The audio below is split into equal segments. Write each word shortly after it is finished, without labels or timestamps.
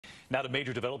Now to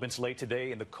major developments late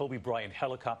today in the Kobe Bryant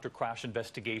helicopter crash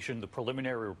investigation. The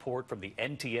preliminary report from the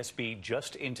NTSB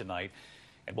just in tonight,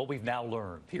 and what we've now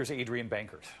learned. Here's Adrian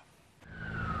Bankert.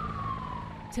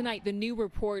 Tonight, the new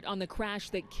report on the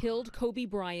crash that killed Kobe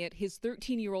Bryant, his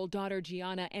 13-year-old daughter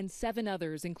Gianna, and 7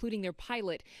 others, including their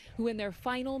pilot, who in their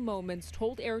final moments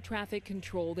told air traffic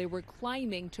control they were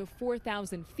climbing to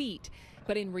 4,000 feet.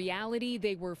 But in reality,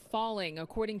 they were falling,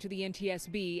 according to the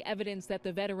NTSB, evidence that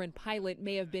the veteran pilot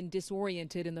may have been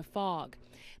disoriented in the fog.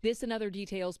 This and other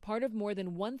details part of more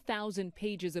than 1,000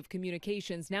 pages of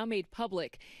communications now made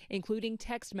public, including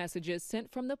text messages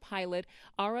sent from the pilot,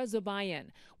 Ara Zabayan,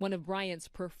 one of Bryant's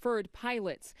preferred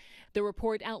pilots. The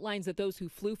report outlines that those who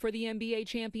flew for the NBA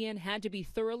champion had to be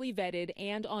thoroughly vetted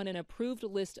and on an approved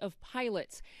list of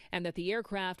pilots, and that the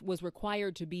aircraft was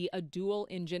required to be a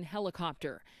dual-engine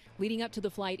helicopter. Leading up to the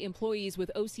flight, employees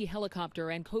with OC Helicopter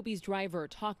and Kobe's driver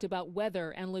talked about weather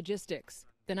and logistics.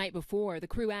 The night before, the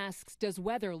crew asks, does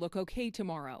weather look okay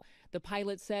tomorrow? The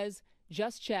pilot says,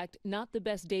 just checked, not the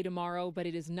best day tomorrow, but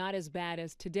it is not as bad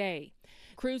as today.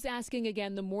 Crews asking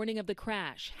again the morning of the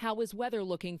crash, how is weather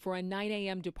looking for a 9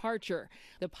 a.m. departure?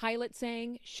 The pilot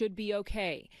saying, should be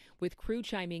okay. With crew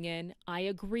chiming in, I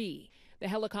agree. The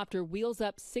helicopter wheels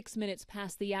up 6 minutes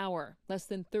past the hour. Less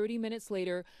than 30 minutes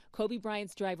later, Kobe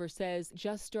Bryant's driver says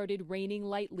just started raining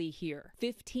lightly here.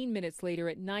 15 minutes later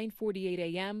at 9:48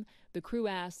 a.m., the crew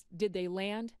asked, did they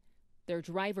land? Their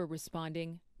driver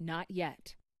responding, not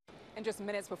yet. And just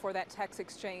minutes before that text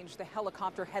exchange, the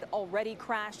helicopter had already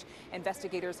crashed.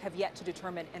 Investigators have yet to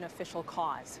determine an official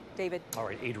cause. David. All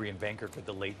right, Adrian Bankert with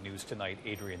the late news tonight.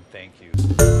 Adrian, thank you.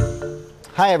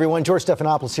 Hi, everyone. George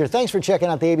Stephanopoulos here. Thanks for checking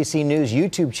out the ABC News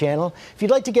YouTube channel. If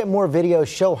you'd like to get more videos,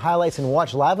 show highlights, and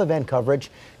watch live event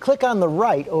coverage, click on the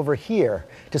right over here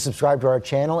to subscribe to our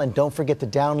channel. And don't forget to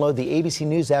download the ABC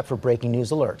News app for breaking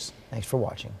news alerts. Thanks for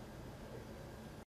watching.